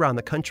bookstores around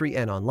the country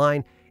and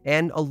online,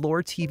 and a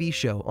Lore TV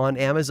show on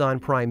Amazon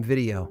Prime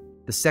Video.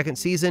 The second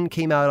season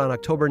came out on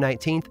October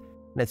 19th,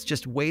 and it's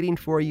just waiting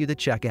for you to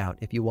check out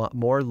if you want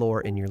more lore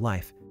in your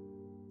life.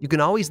 You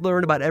can always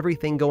learn about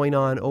everything going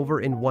on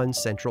over in one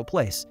central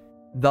place,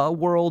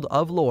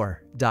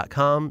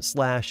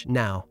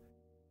 theworldoflore.com/now.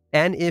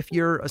 And if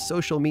you're a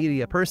social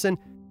media person,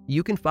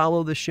 you can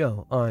follow the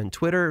show on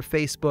Twitter,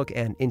 Facebook,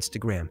 and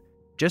Instagram.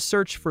 Just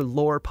search for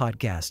Lore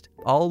Podcast,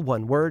 all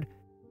one word,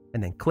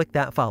 and then click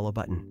that follow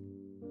button.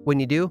 When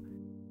you do,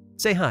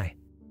 Say hi.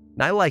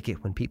 I like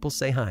it when people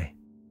say hi.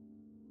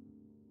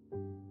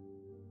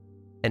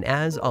 And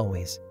as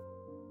always,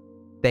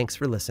 thanks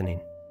for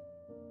listening.